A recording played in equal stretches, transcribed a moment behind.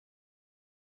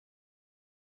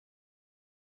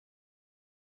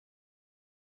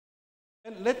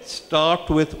And let's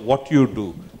start with what you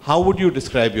do. How would you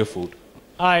describe your food?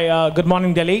 Hi, good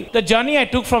morning, Delhi. The journey I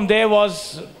took from there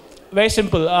was very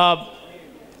simple.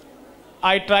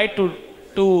 I tried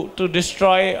to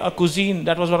destroy a cuisine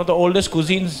that was one of the oldest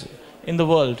cuisines in the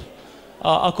world.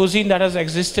 A cuisine that has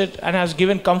existed and has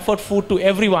given comfort food to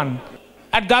everyone.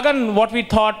 At Gaggan, what we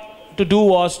thought to do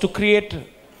was to create...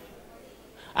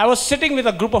 I was sitting with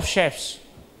a group of chefs.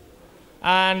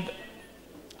 And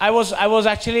I was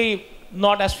actually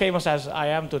not as famous as I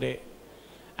am today.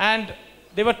 And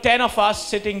there were 10 of us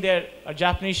sitting there, a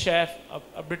Japanese chef,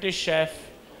 a British chef,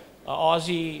 a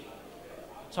Aussie,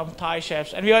 some Thai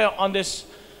chefs. And we were on this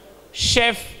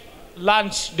chef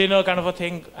lunch, dinner kind of a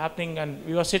thing happening. And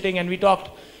we were sitting and we talked.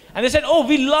 And they said, oh,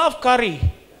 we love curry.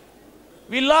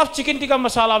 We love chicken tikka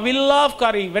masala. We love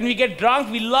curry. When we get drunk,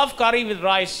 we love curry with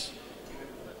rice.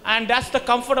 And that's the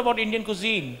comfort about Indian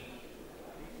cuisine.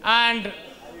 And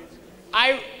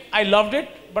I loved it,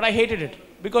 but I hated it.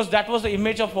 Because that was the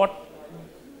image of what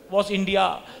was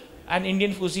India and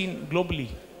Indian cuisine globally.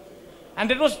 And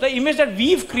that was the image that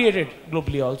we've created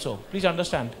globally also. Please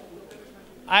understand.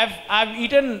 I've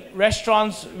eaten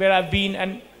restaurants where I've been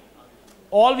and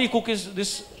all we cook is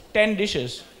this 10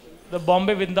 dishes. The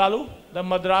Bombay Vindaloo, the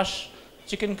Madras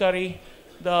chicken curry,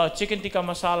 the chicken tikka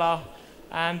masala,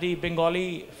 and the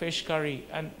Bengali fish curry.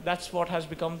 And that's what has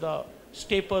become the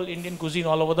staple Indian cuisine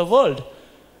all over the world.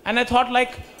 And I thought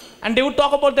like, and they would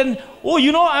talk about then, oh,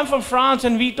 you know, I'm from France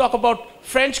and we talk about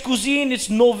French cuisine, it's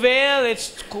nouvelle,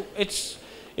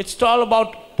 it's all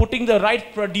about putting the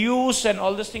right produce and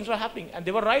all these things were happening. And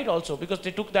they were right also because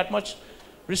they took that much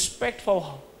respect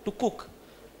to cook.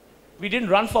 We didn't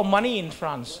run for money in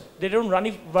France. They don't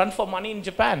run for money in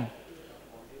Japan.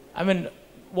 I mean,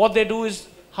 what they do is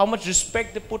how much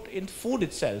respect they put in food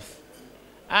itself.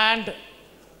 And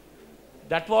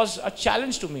that was a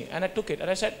challenge to me, and I took it. And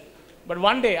I said, but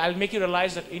one day I'll make you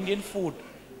realize that Indian food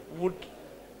would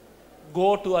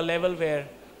go to a level where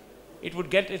it would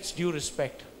get its due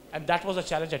respect. And that was a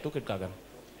challenge I took at Gaggan.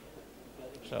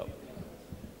 So,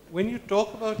 when you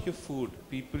talk about your food,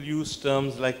 people use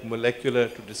terms like molecular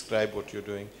to describe what you're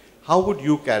doing. How would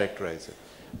you characterize it?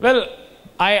 Well,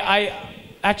 I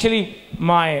actually,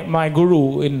 my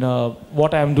guru in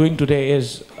what I'm doing today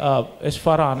is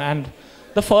Farhan. And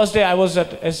the first day I was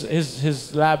at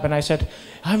his lab and I said,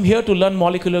 I'm here to learn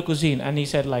molecular cuisine. And he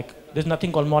said like, there's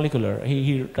nothing called molecular.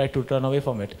 He tried to turn away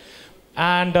from it.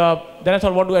 And then I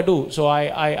thought, what do I do? So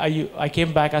I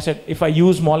came back, I said, if I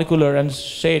use molecular and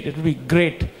say it, it will be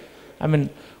great. I mean,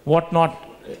 what not?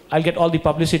 I'll get all the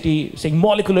publicity saying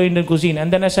molecular Indian cuisine.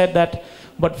 And then I said that,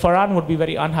 but Farhan would be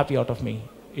very unhappy out of me.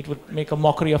 It would make a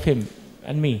mockery of him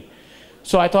and me.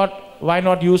 So I thought, why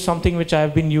not use something which I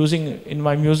have been using in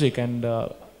my music? And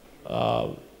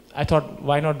I thought,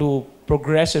 why not do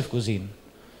progressive cuisine?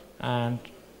 And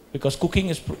because cooking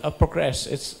is a progress,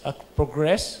 it's a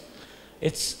progress,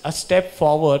 it's a step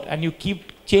forward, and you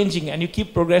keep changing and you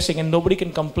keep progressing, and nobody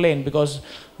can complain because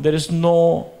there is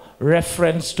no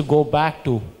reference to go back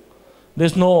to.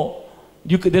 There's no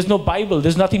Bible,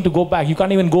 there's nothing to go back. You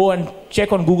can't even go and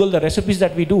check on Google the recipes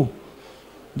that we do.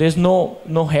 There's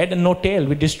no head and no tail.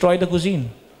 We destroy the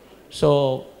cuisine.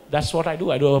 So that's what I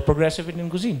do. I do a progressive Indian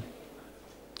cuisine.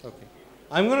 Okay.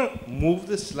 I'm going to move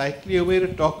this slightly away to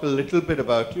talk a little bit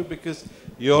about you because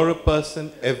you're a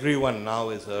person everyone now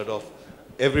has heard of.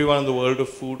 Everyone in the world of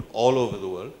food all over the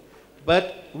world.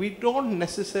 But we don't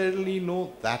necessarily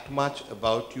know that much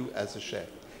about you as a chef.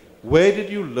 Where did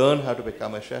you learn how to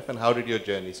become a chef and how did your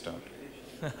journey start?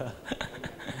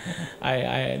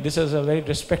 This is a very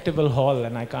respectable hall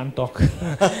and I can't talk.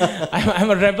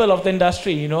 I'm a rebel of the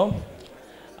industry, you know.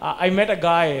 I met a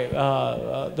guy,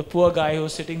 the poor guy who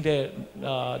was sitting there,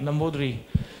 Nambudri.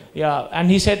 Yeah,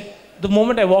 and he said, the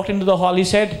moment I walked into the hall, he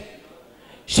said,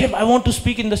 Chef, I want to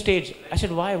speak in the stage. I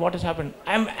said, why? What has happened?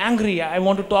 I'm angry. I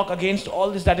want to talk against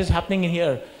all this that is happening in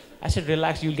here. I said,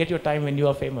 relax, you'll get your time when you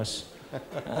are famous.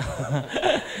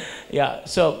 Yeah,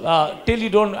 so till you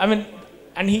don't, I mean,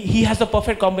 and he has the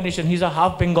perfect combination. He's a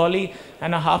half Bengali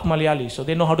and a half Malayali. So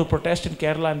they know how to protest in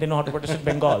Kerala and they know how to protest in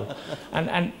Bengal.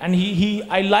 And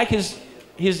I like his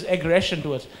aggression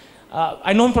towards.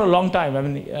 I know him for a long time. I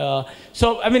mean, yeah,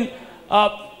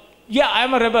 I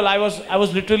am a rebel. I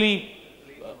was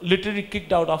literally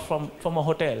kicked out from a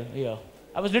hotel here.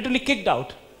 I was literally kicked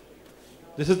out.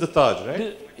 This is the Taj,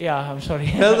 right? Yeah, I'm sorry.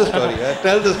 Tell the story.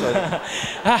 Tell the story.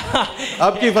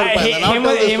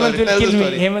 Hemant will kill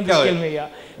me. Hemant will kill me. Yeah.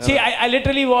 See, I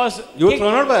literally was. You were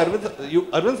thrown out by Arvind.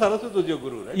 Arvind Saraswat was your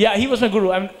guru, right? Yeah, he was my guru.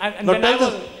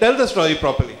 Tell the story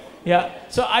properly. Yeah.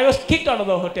 So I was kicked out of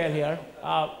the hotel here.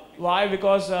 Why?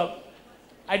 Because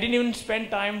I didn't even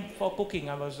spend time for cooking.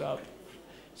 I was,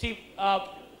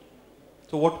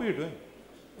 So what were you doing?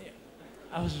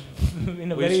 I was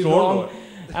in a Were you very stoned wrong. or?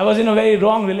 I was in a very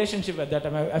wrong relationship at that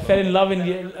time. I fell in love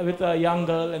with a young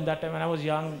girl in that time when I was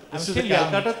young. I'm This is still the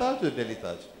young. Calcutta Taj or Delhi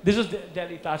Taj? This was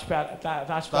Delhi Taj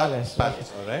Palace.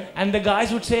 Palace, all right. And the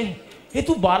guys would say, "Hey,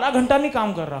 tu 12 घंटा नहीं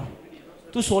काम कर रहा,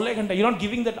 tu 16 घंटा. You're not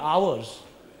giving that hours."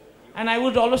 And I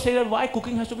would always say that why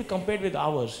cooking has to be compared with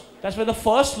hours. That's why the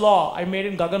first law I made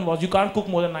in Gaggan was you can't cook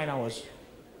more than 9 hours.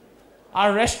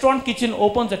 Our restaurant kitchen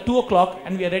opens at 2 o'clock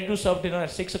and we are ready to serve dinner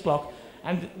at 6 o'clock.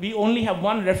 And we only have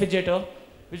one refrigerator,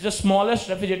 which is the smallest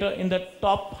refrigerator in the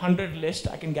top 100 list,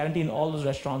 I can guarantee, in all those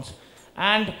restaurants.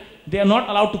 And they are not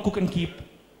allowed to cook and keep.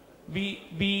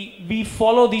 We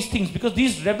follow these things because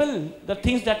these the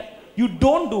things that you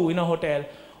don't do in a hotel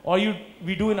or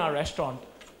we do in our restaurant.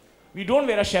 We don't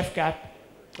wear a chef cap.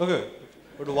 Okay.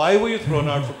 But why were you thrown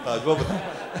out from Taj?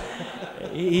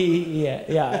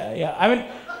 Yeah. I mean,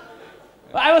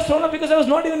 I was thrown out because I was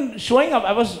not even showing up.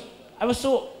 I was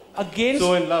so against.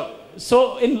 So in love.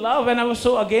 So in love, and I was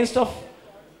so against of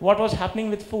what was happening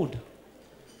with food.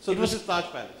 So this is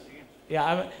Taj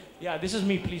Palace. Yeah, this is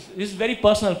me, please. This is very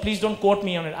personal. Please don't quote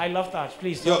me on it. I love Taj,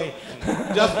 please. Sorry.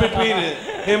 Just between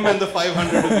him and the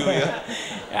 500 of you, yeah?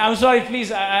 I'm sorry,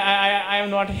 please. I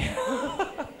am not here.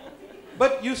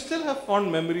 But you still have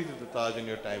fond memories of the Taj in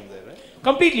your time there, right?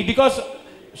 Completely, because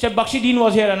Chef Bakshi Dean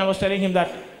was here and I was telling him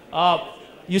that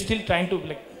you're still trying to,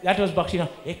 like, that was Bakshi. No,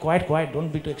 hey, quiet, don't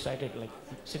be too excited. Like,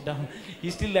 sit down.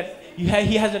 He's still that,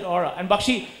 he has that aura. And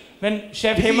Bakshi, when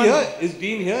Chef Heyman... Is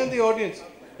Dean here in the audience?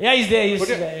 Yeah, he's there. He's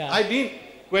there, yeah. Dean,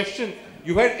 question.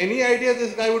 You had any idea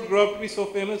this guy would grow up to be so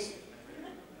famous?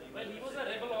 Well, he was a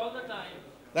rebel all the time.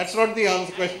 That's not the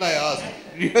answer question I asked.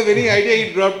 Do you have any idea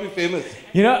he'd grow up to be famous?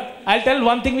 You know, I'll tell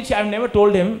one thing which I've never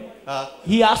told him.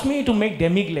 He asked me to make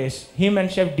demi-glace. Him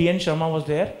and Chef D.N. Sharma was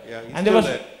there. Yeah, he's and still there was,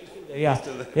 there.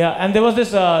 Yeah, and there was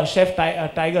this Chef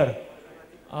Tiger.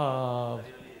 I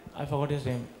forgot his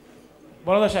name.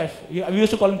 One of the chef. We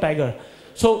used to call him Tiger.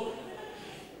 So,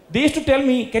 they used to tell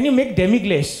me, can you make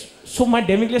demi-glace? So my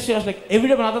demi-glace was like, every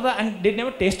day banata tha, and they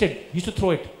never tasted. He used to throw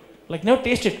it. Like, never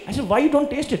taste it. I said, why you don't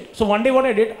taste it? So one day what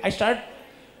I did,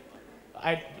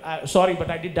 sorry, but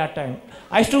I did that time.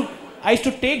 I used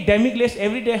to take demi-glace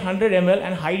every day, 100 ml,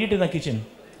 and hide it in the kitchen.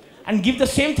 And give the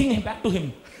same thing back to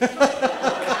him.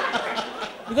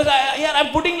 Because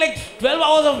I'm putting like 12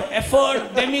 hours of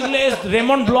effort, demi-glace,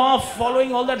 Raymond Blanc,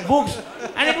 following all that books.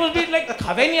 And it was like,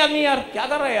 khade nahi aadmi yaar, kya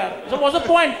kar raha yaar? So what's the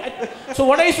point? So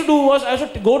what I used to do was, I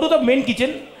used to go to the main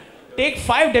kitchen, take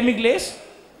 5 demi-glace,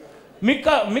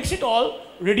 mix it all,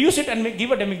 reduce it and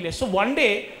give a demi-glace. So one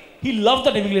day, he loved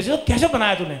the demi-glace. He said, kaise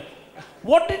banaya tune?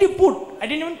 What did you put? I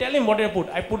didn't even tell him what did I put.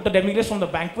 I put the demi-glace from the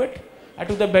banquet. I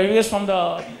took the demi-glace from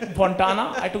the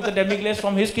Fontana. I took the demi-glace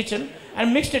from his kitchen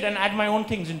and mixed it and add my own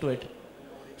things into it.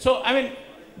 So, I mean,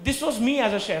 this was me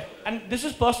as a chef. And this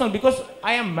is personal because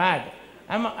I am mad.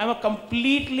 I'm a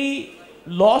completely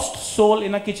lost soul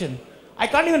in a kitchen. I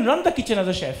can't even run the kitchen as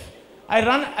a chef. I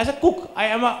run as a cook. I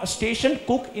am a stationed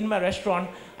cook in my restaurant.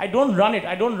 I don't run it.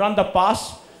 I don't run the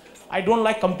pass. I don't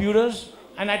like computers.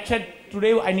 And I said,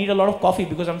 today I need a lot of coffee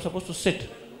because I'm supposed to sit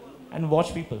and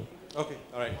watch people. Okay,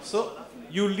 all right. So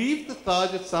you leave the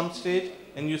Taj at some stage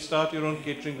and you start your own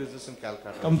catering business in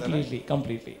Calcutta.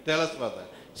 Completely. Tell us about that.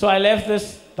 So I left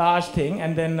this Taj thing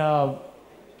and then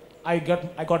I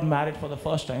got married for the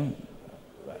first time,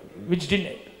 which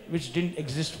didn't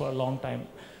exist for a long time.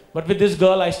 But with this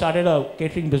girl, I started a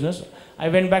catering business. I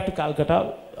went back to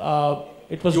Calcutta.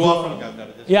 It was you are from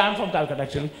Calcutta? Yeah, I'm from Calcutta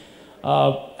actually.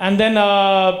 And then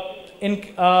I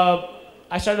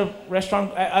started a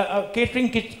restaurant, a catering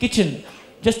kitchen,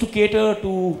 just to cater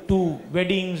to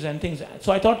weddings and things.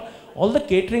 So I thought all the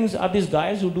caterings are these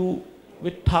guys who do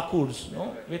with Thakurs,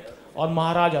 or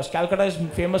Maharajas. Calcutta is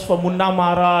famous for Munna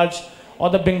Maharaj, or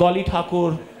the Bengali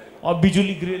Thakur, or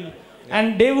Bijuli Grill. Yeah.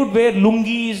 And they would wear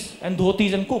lungis and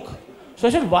dhotis and cook. So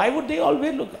I said, why would they all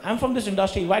wear, look, I'm from this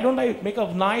industry, why don't I make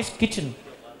a nice kitchen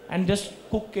and just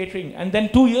cook catering? And then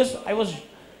 2 years, I was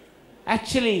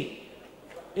actually,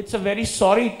 it's a very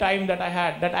sorry time that I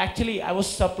had, that actually I was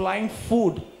supplying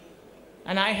food.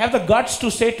 And I have the guts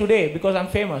to say today, because I'm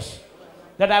famous,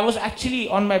 that I was actually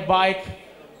on my bike,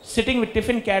 sitting with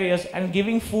tiffin carriers and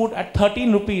giving food at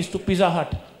 13 rupees to Pizza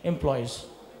Hut employees.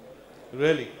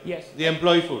 Really? Yes. The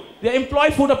employee food? The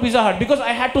employee food of Pizza Hut, because I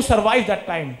had to survive that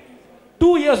time.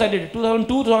 2 years I did it,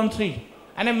 2002, 2003.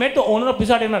 And I met the owner of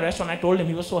Pizza Hut in a restaurant. I told him,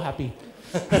 he was so happy.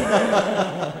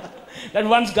 That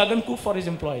once Gaggan cooked for his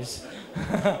employees.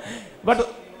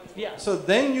 So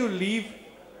then you leave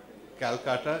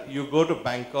Calcutta, you go to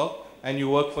Bangkok, and you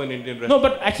work for an Indian No, restaurant.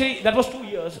 but actually that was 2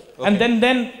 years. Okay. And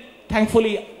then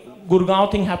thankfully,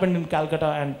 Gurgaon thing happened in Calcutta,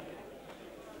 and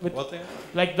with What thing?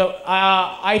 like the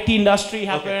IT industry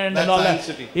happened That's and all Science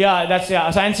that. City.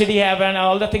 Yeah, Science City happened, and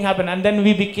all that thing happened. And then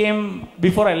we became,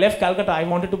 before I left Calcutta, I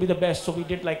wanted to be the best. So we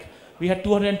did we had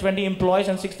 220 employees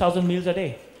and 6,000 meals a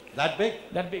day. That big?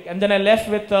 That big. And then I left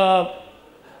with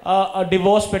a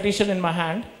divorce petition in my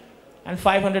hand and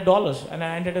 $500, and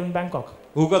I ended up in Bangkok.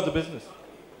 Who got the business?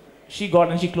 She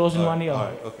got, and she closed in 1 year. All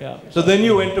right, okay. Yeah. So then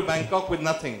you went to Bangkok with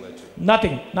nothing, virtually.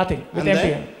 Nothing, with And empty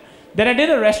then? hand. Then I did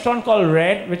a restaurant called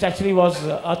Red, which actually was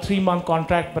a 3-month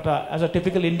contract, but as a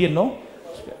typical Indian, no.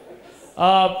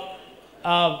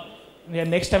 Yeah,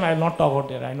 next time I will not talk out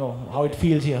there. I know how it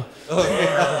feels here. Okay.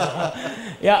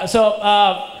 Yeah, so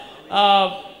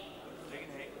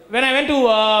when I went to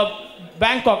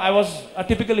Bangkok, I was a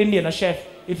typical Indian, a chef.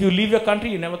 If you leave your country,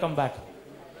 you never come back.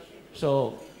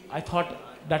 So I thought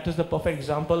that is the perfect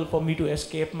example for me to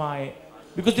escape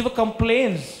because there were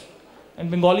complaints, and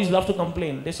Bengalis love to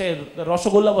complain. They say the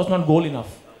Rasgulla was not gold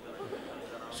enough.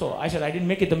 So I said, I didn't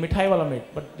make it, the mithai wala made,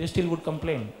 but they still would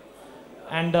complain.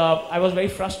 And I was very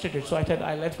frustrated, so I said,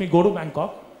 let me go to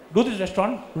Bangkok, do this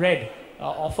restaurant, Red,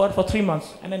 offered for 3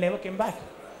 months, and I never came back.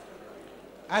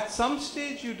 At some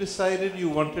stage, you decided you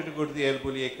wanted to go to the El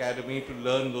Bulli Academy to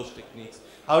learn those techniques.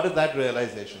 How did that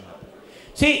realization happen?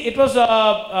 See, it was,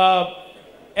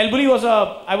 El Bulli was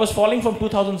I was following from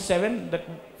 2007 that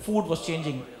food was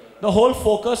changing. The whole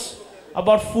focus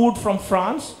about food from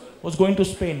France was going to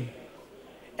Spain.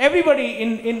 Everybody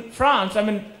in France, I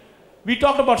mean, we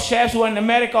talked about chefs who were in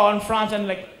America or in France,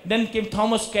 and then came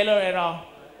Thomas Keller era,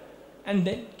 and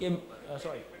then came,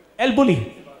 El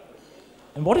Bulli.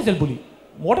 And what is El Bulli?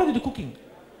 What are they cooking?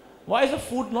 Why is the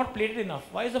food not plated enough?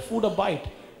 Why is the food a bite?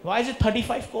 Why is it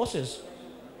 35 courses?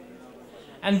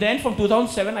 And then from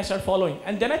 2007, I started following.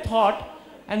 And then I thought,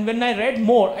 and when I read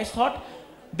more, I thought,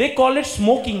 they call it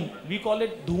smoking, we call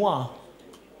it dhuan.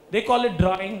 They call it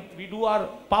drying, we do our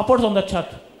papads on the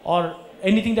chat, or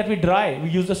anything that we dry, we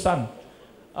use the sun.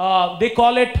 They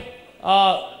call it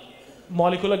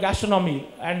molecular gastronomy,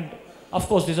 and of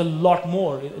course there's a lot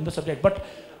more in the subject, but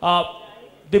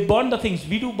they burn the things,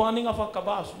 we do burning of our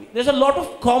kebabs. There's a lot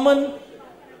of common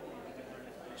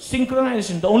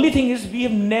synchronization. The only thing is we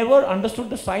have never understood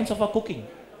the science of our cooking.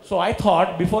 So I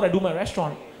thought, before I do my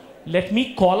restaurant, let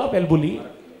me call up El Bulli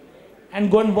and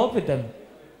go and work with them.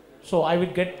 So I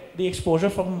would get the exposure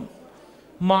from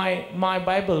my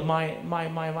Bible,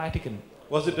 my Vatican.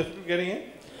 Was it difficult getting in?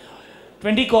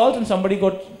 20 calls and somebody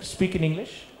got speak in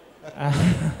English.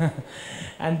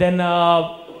 And then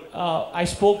I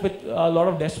spoke with a lot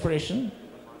of desperation,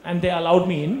 and they allowed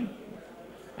me in.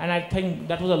 And I think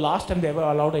that was the last time they ever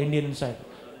allowed an Indian inside.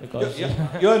 Because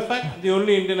You're in fact the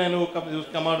only Indian I know who's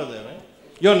come out of there, right?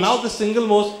 You're now the single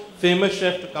most famous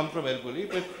chef to come from El Bulli,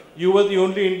 but you were the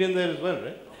only Indian there as well,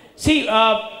 right? See,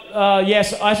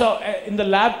 yes, I saw in the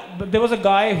lab, there was a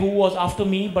guy who was after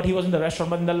me, but he was in the restaurant.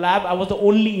 But in the lab, I was the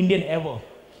only Indian ever.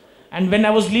 And when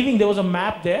I was leaving, there was a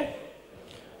map there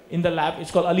in the lab. It's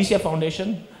called Alicia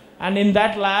Foundation. And in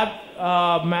that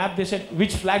lab map, they said,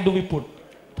 which flag do we put?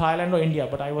 Thailand or India?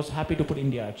 But I was happy to put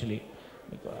India, actually.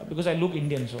 Because I look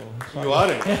Indian, so. You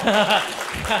are it.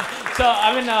 So,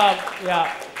 I mean,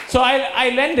 yeah. So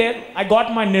I went there, I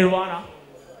got my nirvana,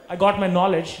 I got my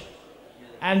knowledge,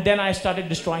 and then I started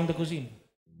destroying the cuisine.